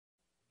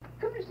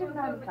Come and sit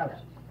down on the couch.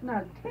 And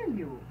I'll tell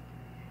you.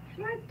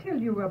 Shall I tell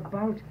you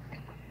about...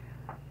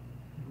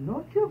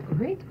 Not your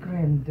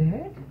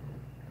great-granddad?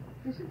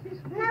 Isn't his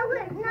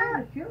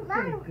great-granddad? Your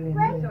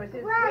great-granddad. So it's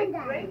his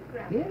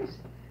great-granddad. Yes,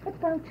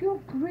 about your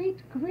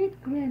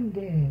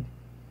great-great-granddad.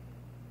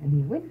 And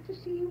he went to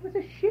sea with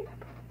a ship.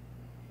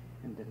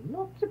 And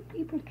lots of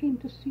people came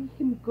to see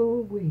him go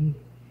away.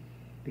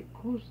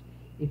 Because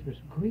it was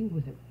going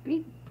with a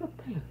big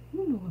propeller.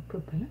 You know a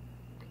propeller?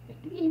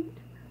 At the end.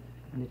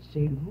 And it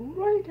sailed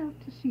right out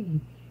to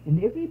sea.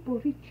 And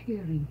everybody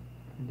cheering.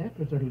 And that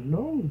was a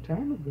long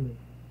time ago.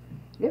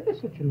 Ever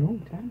such a long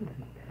time ago.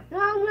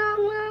 Long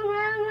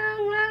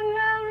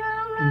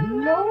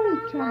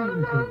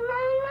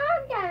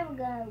time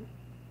ago.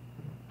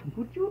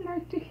 Would you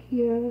like to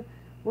hear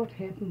what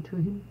happened to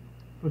him?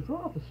 It was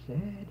rather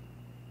sad.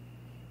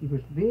 He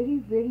was very,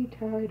 very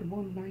tired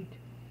one night.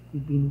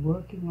 He'd been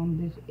working on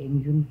this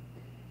engine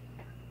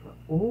for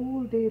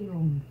all day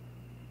long.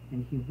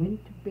 And he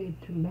went to bed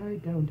to lie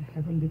down to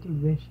have a little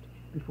rest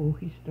before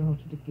he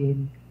started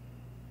again.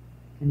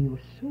 And he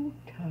was so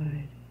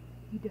tired,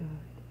 he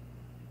died.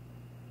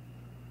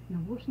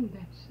 Now, wasn't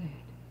that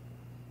sad?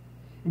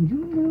 And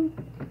you know,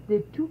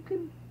 they took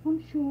him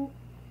on shore,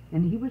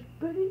 and he was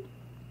buried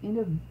in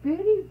a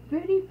very,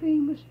 very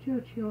famous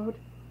churchyard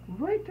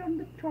right on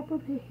the top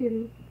of a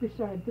hill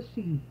beside the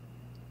sea.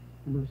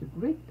 And there was a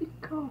great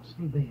big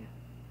castle there.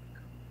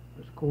 It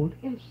was called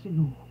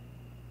Elsinore.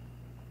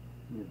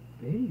 And a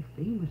very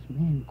famous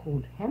man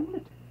called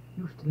Hamlet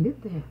used to live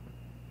there.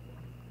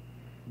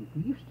 And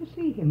we used to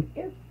see him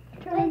every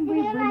time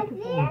we went to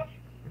voyage.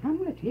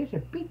 Hamlet, yes, a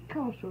big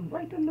castle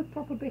right on the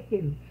top of a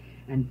hill.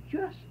 And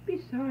just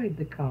beside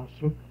the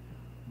castle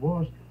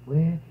was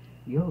where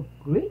your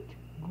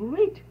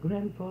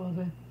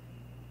great-great-grandfather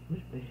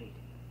was buried.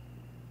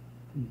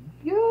 And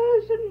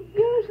years and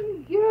years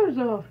and years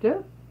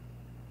after,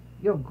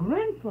 your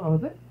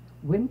grandfather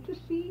went to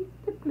see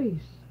the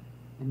place.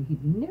 And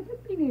he'd never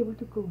been able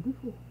to go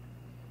before.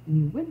 And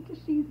he went to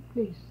see the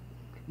place,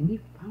 and he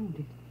found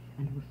it.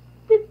 And it was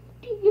 50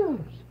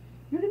 years.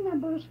 You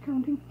remember us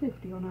counting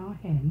 50 on our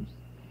hands?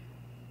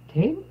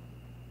 10,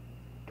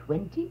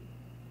 20,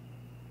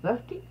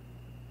 30,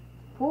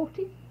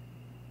 40,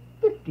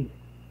 50.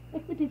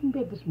 Like we did in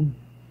bed this morning.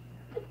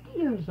 50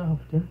 years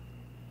after,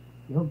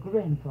 your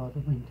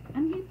grandfather went,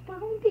 and he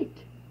found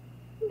it.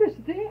 It was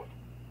there.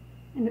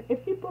 And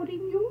everybody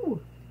knew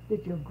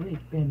that your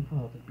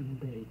great-grandfather had been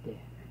buried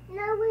there.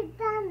 No, we've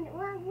done it.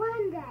 We're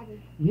one,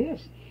 Daddy.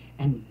 Yes,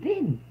 and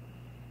then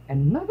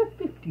another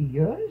 50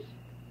 years,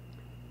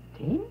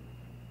 10,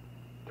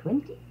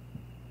 20,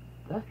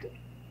 30,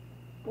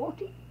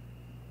 40,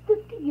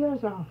 50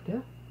 years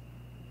after,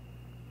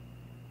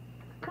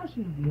 a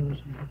cousin of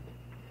yours went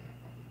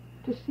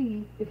to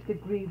see if the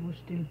grave was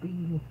still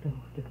being looked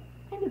after.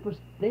 And it was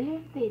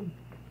there then.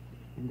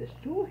 And they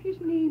saw his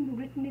name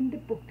written in the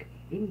book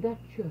in that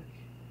church,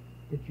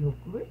 that your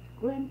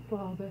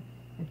great-grandfather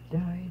had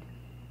died,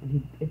 and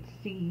he'd at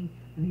sea,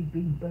 and he'd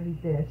been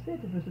buried there.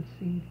 Said it was at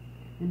sea,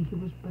 and he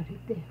was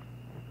buried there.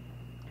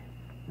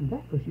 And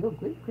that was your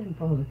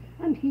great-grandfather,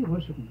 and he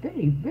was a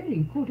very,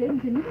 very good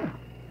engineer.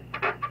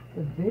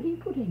 A very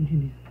good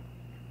engineer.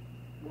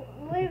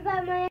 What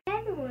about my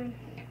other one?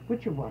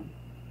 Which one?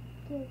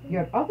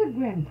 Your other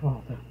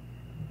grandfather.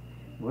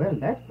 Well,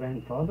 that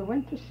grandfather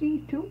went to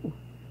sea too,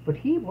 but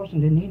he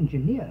wasn't an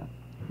engineer.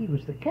 He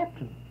was the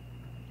captain.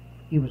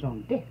 He was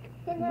on deck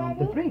and on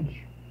the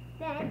bridge.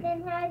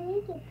 Then how did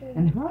he get there?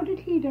 And how did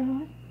he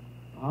die?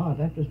 Ah,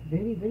 that was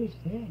very, very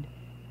sad.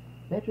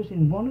 That was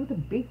in one of the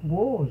big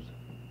wars.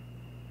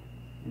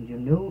 And you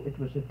know, it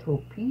was a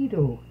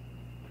torpedo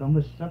from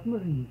a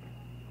submarine,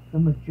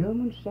 from a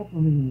German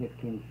submarine that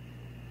came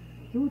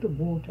through the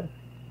water,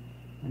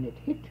 and it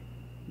hit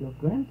your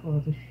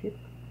grandfather's ship.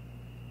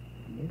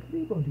 And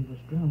everybody was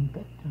drowned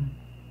that time.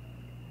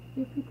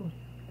 Everybody.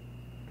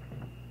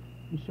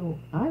 And so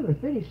I was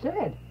very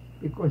sad,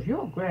 because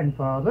your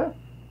grandfather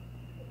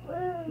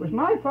was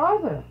my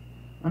father,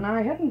 and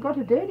I hadn't got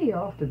a daddy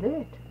after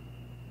that.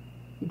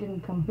 He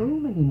didn't come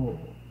home anymore.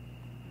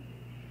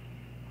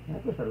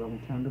 That was a long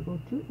time ago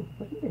too,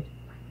 wasn't it?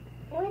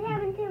 What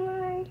happened to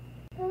my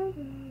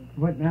cousin?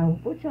 What now?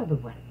 Which other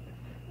one?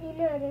 You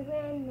know, the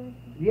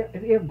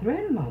grandmother. Your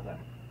grandmother.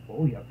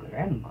 Oh, your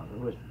grandmother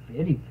was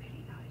very,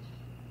 very nice.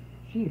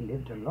 She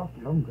lived a lot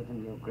longer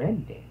than your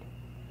granddad.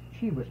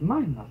 She was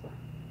my mother.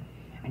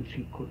 And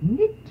she could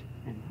knit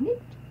and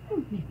knit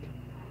and knit.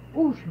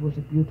 Oh, she was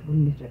a beautiful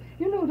knitter.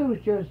 You know those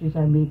jerseys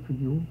I made for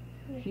you?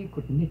 Yes. She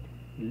could knit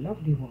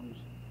lovely ones,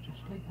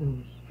 just like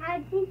those. How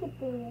did she get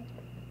there?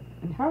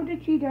 And how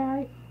did she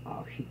die?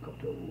 Oh, she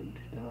got old,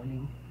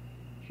 darling.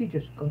 She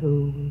just got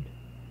old.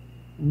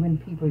 And when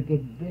people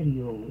get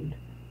very old,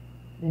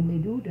 then they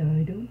do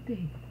die, don't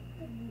they?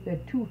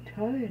 They're too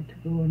tired to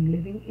go on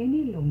living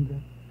any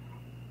longer.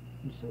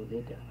 And so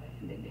they die.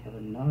 And then they have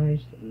a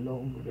nice,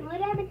 long rest.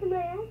 What happened to my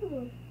other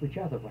one? Which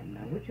other one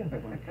now? Which other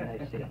one can I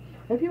say?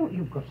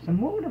 You've got some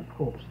more, of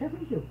course,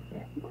 haven't you?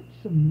 Yeah, got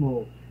some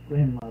more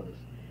grandmothers.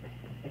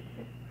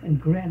 and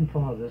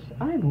grandfathers.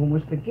 I'm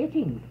almost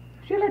forgetting.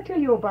 Shall I tell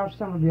you about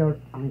some of your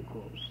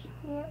uncles?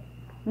 Yep.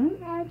 Hmm?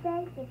 I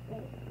like it.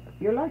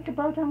 You like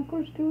about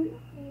uncles, do you?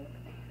 Yep.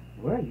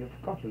 Well, you've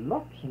got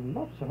lots and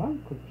lots of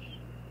uncles.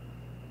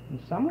 And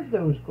some of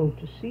those go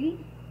to sea.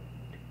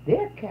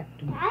 They're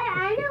captains.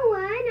 I know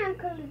one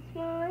uncle is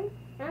mine.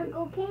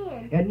 Uncle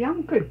Ken. And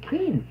Uncle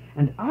Ken.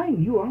 And I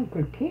knew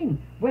Uncle Ken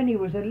when he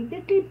was a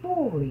little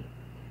boy.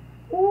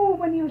 Oh,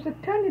 when he was a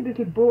tiny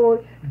little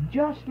boy,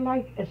 just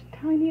like as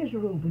tiny as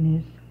Reuben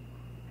is.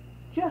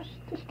 Just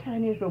as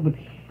tiny as Reuben.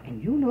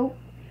 And you know,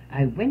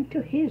 I went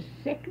to his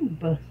second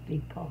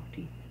birthday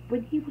party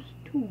when he was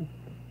 2.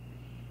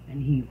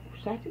 And he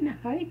sat in a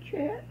high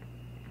chair,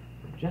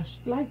 just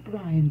like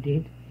Brian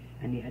did,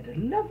 and he had a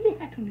lovely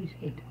hat on his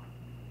head.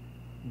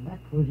 And that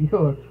was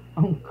your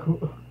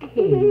Uncle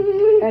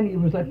Ken. And he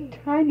was a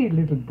tiny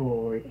little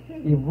boy.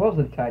 He was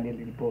a tiny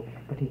little boy,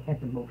 but he had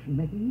the most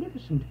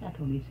magnificent hat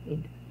on his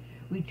head.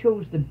 We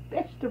chose the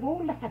best of all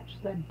the hats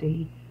that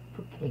day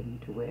for Ken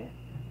to wear,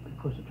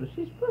 because it was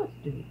his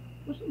birthday,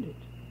 wasn't it?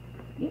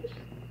 Yes.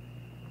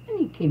 And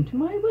he came to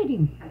my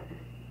wedding.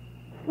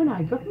 When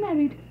I got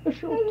married, a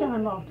short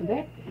time after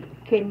that,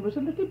 Ken was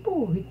a little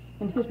boy,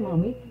 and his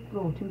mommy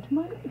brought him to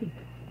my wedding.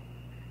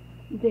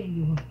 There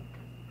you are.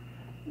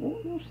 All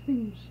those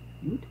things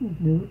you didn't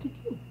know, did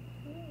you?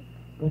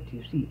 But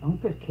you see,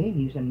 Uncle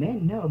Ken is a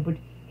man now, but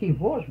he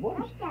was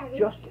once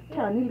just a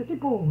tiny little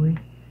boy.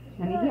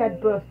 And he had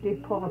birthday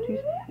parties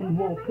and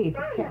wore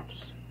paper caps.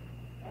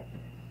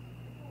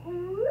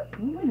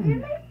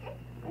 Mm.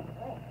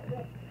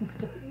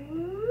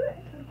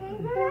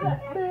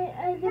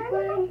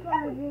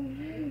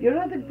 Your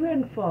other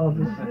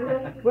grandfathers.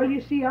 Well,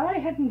 you see,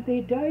 they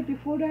died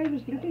before I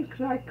was little,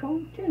 because I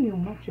can't tell you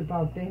much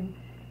about them.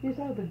 His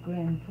other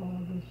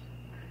grandfathers.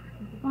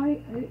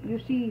 You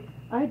see,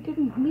 I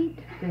didn't meet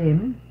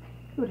them.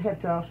 You'd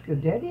have to ask your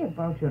daddy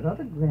about your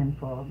other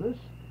grandfathers.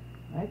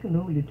 I can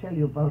only tell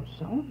you about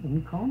some of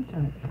them, can't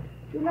I?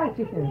 Do you like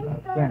to hear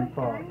about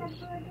grandfathers?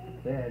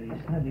 There, he's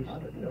had his... Tell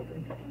me all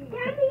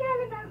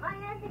about my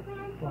other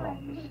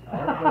grandfathers.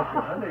 All about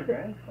your other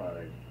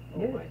grandfathers. Oh,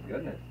 Yes. my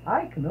goodness.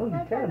 I can only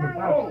tell him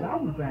about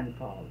some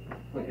grandfathers.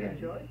 Well, you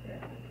enjoyed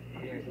that.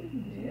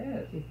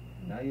 Yes.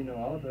 Now you know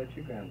all about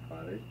your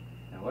grandfathers.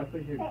 Now, what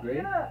was your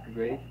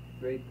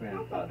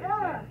great-great-great-grandfather's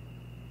name?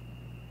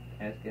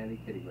 Ask Auntie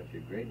Kitty what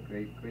your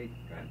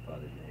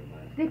great-great-great-grandfather's name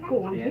was. They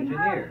called The him...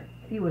 engineer.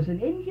 He was an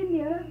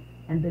engineer,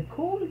 and they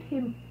called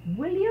him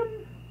William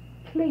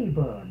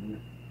Clayburn.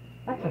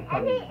 That's a And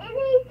funny...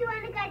 he's the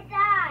one who got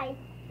died.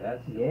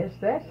 That's Yes,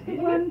 that's the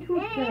one who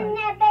In died.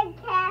 that big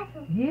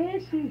castle.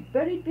 Yes, he's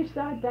buried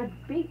beside that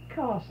big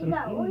castle. He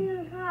got in-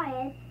 oil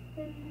tired,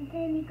 and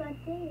then he got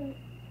dead.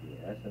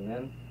 Yes, and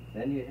then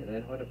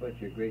what about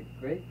your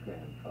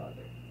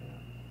great-great-grandfather?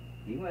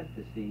 He went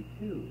to sea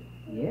too.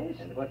 Yes.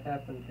 And what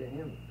happened to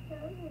him?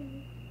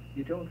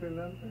 You don't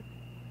remember?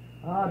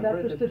 Ah, that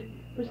was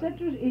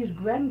his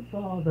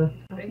grandfather.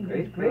 Wasn't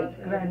his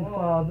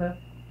great-grandfather.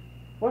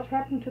 What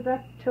happened to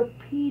that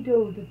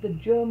torpedo that the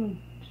German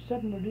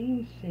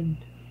submarine sent?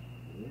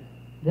 Yeah.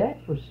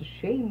 That was a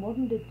shame,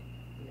 wasn't it?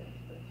 Yes,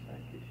 that's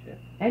like your ship.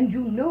 And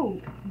you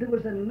know, there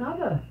was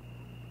another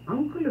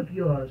uncle of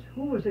yours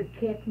who was a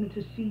captain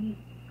to sea,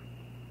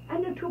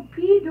 and a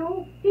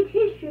torpedo hit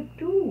his ship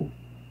too.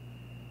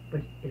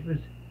 But it was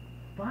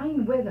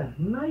fine weather,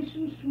 nice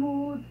and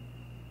smooth,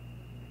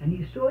 and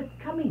he saw it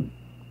coming.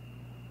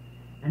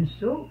 And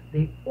so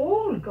they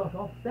all got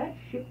off that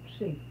ship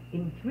safe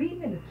in 3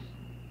 minutes.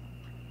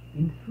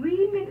 In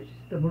 3 minutes,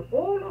 they were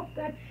all off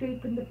that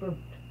ship in the boat.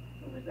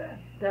 Who was that?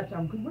 That's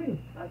Uncle Will.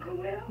 Uncle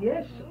Will?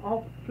 Yes,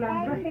 off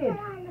Flamborough Head.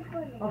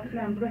 Off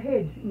Flamborough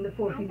Head in the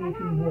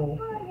 1418 war.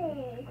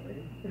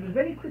 It was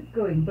very quick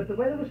going, but the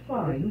weather was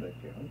fine.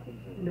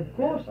 And of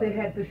course they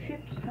had the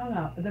ships hung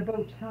out, the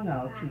boats hung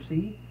out, you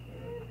see.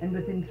 And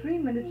within 3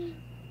 minutes,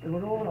 they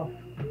were all off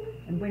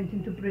and went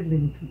into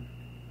Bridlington.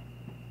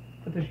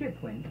 But the ship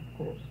went, of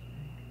course.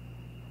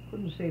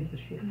 Couldn't save the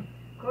ship.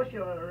 Of course,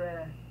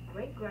 your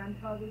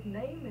great-grandfather's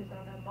name is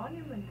on a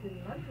monument in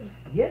London.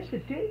 Yes,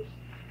 it is.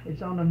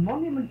 It's on a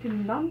monument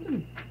in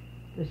London.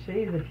 They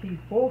say that he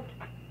fought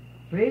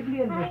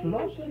bravely and was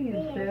lost. He's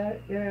there.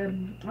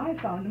 I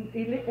found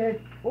him.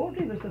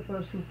 Audrey was the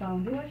first who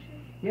found him. Was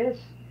she? Yes,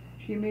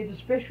 she made a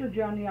special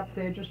journey up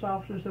there just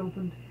after it was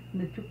opened,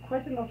 and it took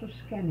quite a lot of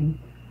scanning,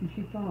 and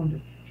she found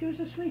it. She was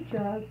a sweet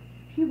child.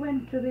 She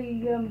went to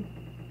the...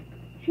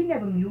 she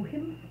never knew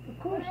him. Of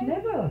course,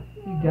 never.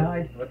 He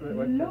died What was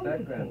long that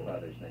before.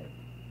 grandfather's name?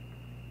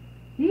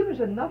 He was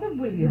another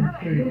William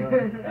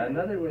Clayburn.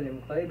 Another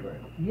William Clayburn.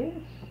 Yes,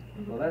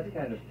 Well, that's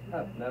kind of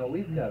tough. Now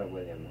we've got a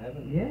William,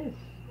 haven't we? yes.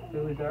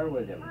 Who is our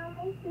William? No.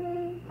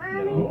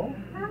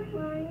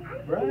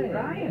 Brian.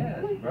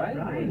 Yes, Brian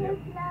William.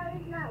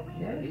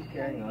 Yes. He's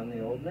carrying on the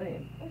old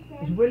name.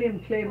 His William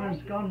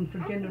Clayburn's gone for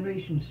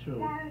generations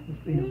through.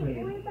 It's been a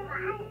William.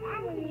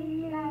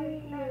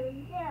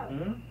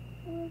 Hmm?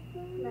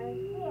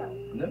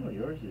 No,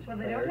 yours is Well,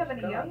 they Claire don't have any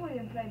Scott. young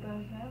William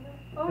Clayburns now, do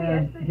they? Oh,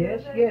 Yes, yes, they do.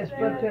 yes,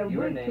 There's, but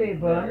Your Will name is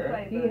Clayburn,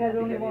 Claire. he has They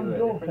only give you one a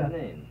daughter. different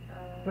name.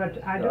 But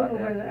I Scott don't know after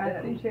whether, I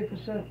Daddy. couldn't say for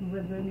certain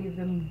whether any of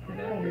them Yeah,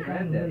 had your a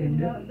granddaddy William.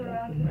 did. No, there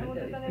aren't. Right, No,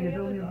 there's Daddy. any He had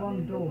other only on one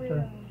the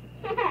daughter.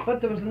 wheel.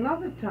 But there was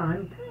another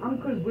time,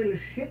 Uncle Will's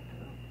ship,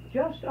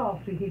 just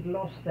after he'd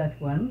lost that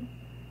one,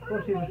 of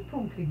course he was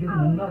promptly given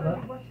another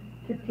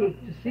to take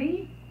to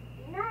sea,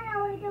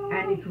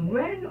 and it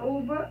ran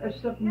over a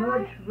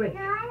submerged wreck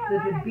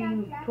that had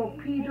been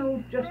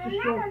torpedoed just a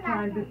short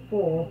time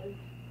before,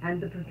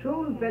 and the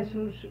patrol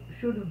vessels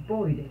should have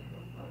buoyed it.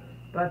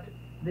 But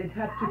they'd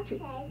had to,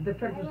 the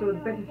fact was they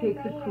would better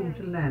take the crew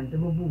to land, they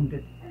were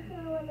wounded.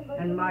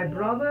 And my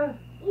brother,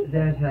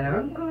 their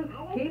uncle,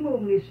 came over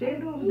and he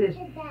sailed over this,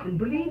 and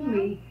believe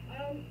me,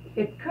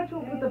 it cut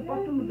over the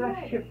bottom of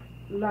that ship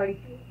like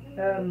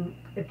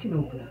a tin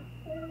opener.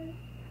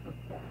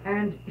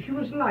 And she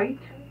was light,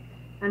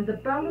 and the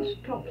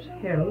ballast tops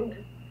held,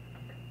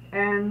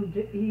 and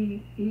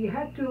he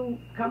had to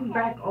come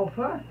back off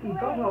her. He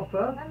got off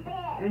her,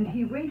 and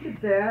he waited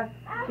there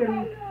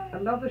till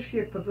another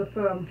ship of the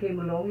firm came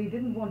along. He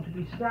didn't want to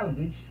be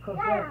salvaged, because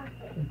that was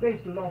the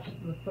great loss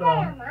to the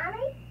firm.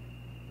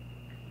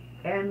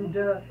 And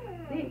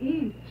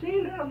he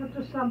sailed over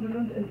to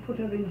Sunderland and put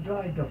her in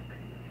dry dock.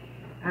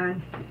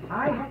 And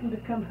I happened to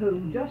come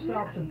home just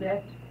after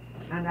that,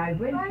 and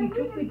he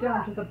took me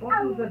down to the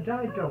bottom of the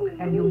dry dock,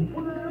 and you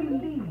wouldn't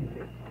believe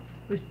it.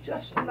 It was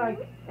just like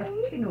a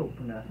tin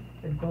opener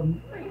had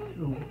gone right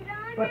through.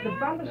 But the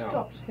ballast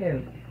tops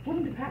held.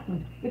 Wouldn't have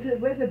happened if the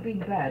weather had been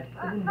bad.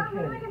 It wouldn't have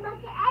held.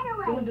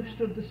 They wouldn't have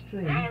stood the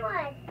strain.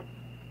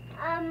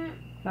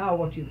 Now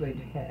what you're going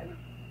to have.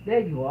 There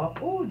you are.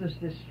 Oh, there's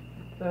this,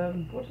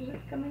 what is it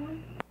coming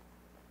on?